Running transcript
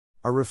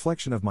A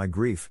reflection of my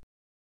grief.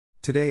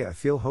 Today I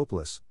feel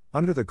hopeless,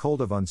 under the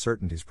cold of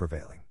uncertainties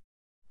prevailing.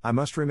 I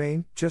must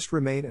remain, just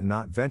remain and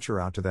not venture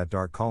out to that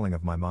dark calling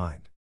of my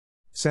mind.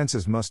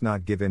 Senses must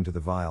not give in to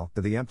the vile,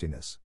 to the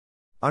emptiness.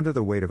 Under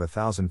the weight of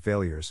 1,000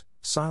 failures,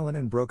 silent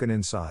and broken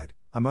inside,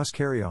 I must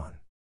carry on.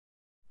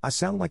 I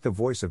sound like the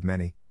voice of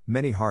many,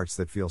 many hearts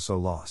that feel so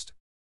lost.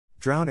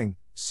 Drowning,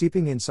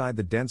 seeping inside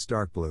the dense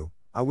dark blue,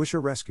 I wish a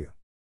rescue.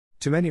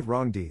 To many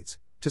wrong deeds,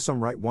 to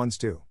some right ones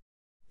too.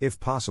 If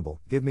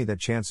possible, give me that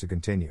chance to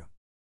continue.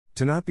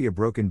 To not be a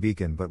broken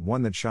beacon but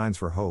one that shines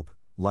for hope,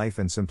 life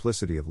and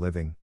simplicity of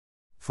living.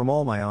 From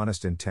all my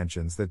honest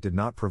intentions that did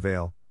not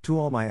prevail, to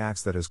all my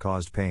acts that has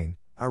caused pain,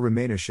 I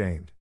remain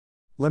ashamed.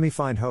 Let me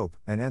find hope,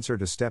 and answer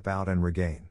to step out and regain.